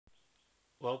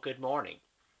Well, good morning.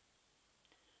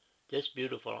 This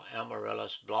beautiful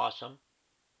Amaryllis blossom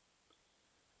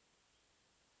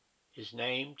is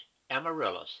named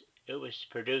Amaryllis. It was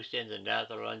produced in the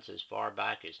Netherlands as far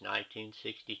back as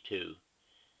 1962,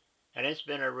 and it's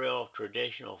been a real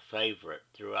traditional favorite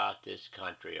throughout this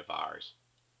country of ours.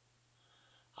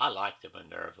 I like the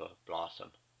Minerva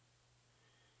blossom.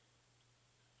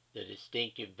 The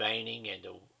distinctive veining and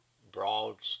the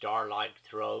broad star-like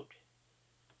throat,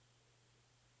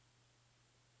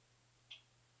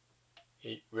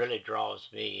 it really draws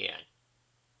me in.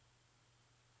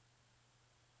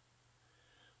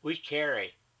 We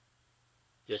carry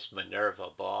this Minerva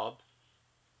bulb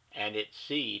and its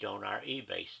seed on our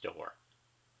eBay store.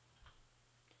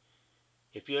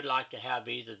 If you'd like to have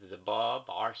either the bulb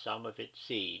or some of its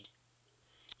seed,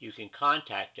 you can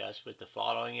contact us with the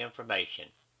following information.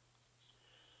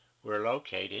 We're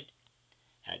located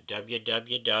at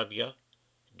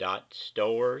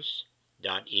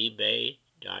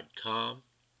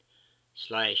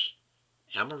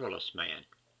www.stores.ebay.com/amaryllisman.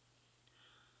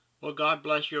 Well, God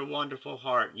bless your wonderful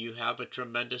heart, and you have a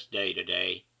tremendous day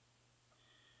today.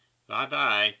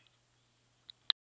 Bye-bye.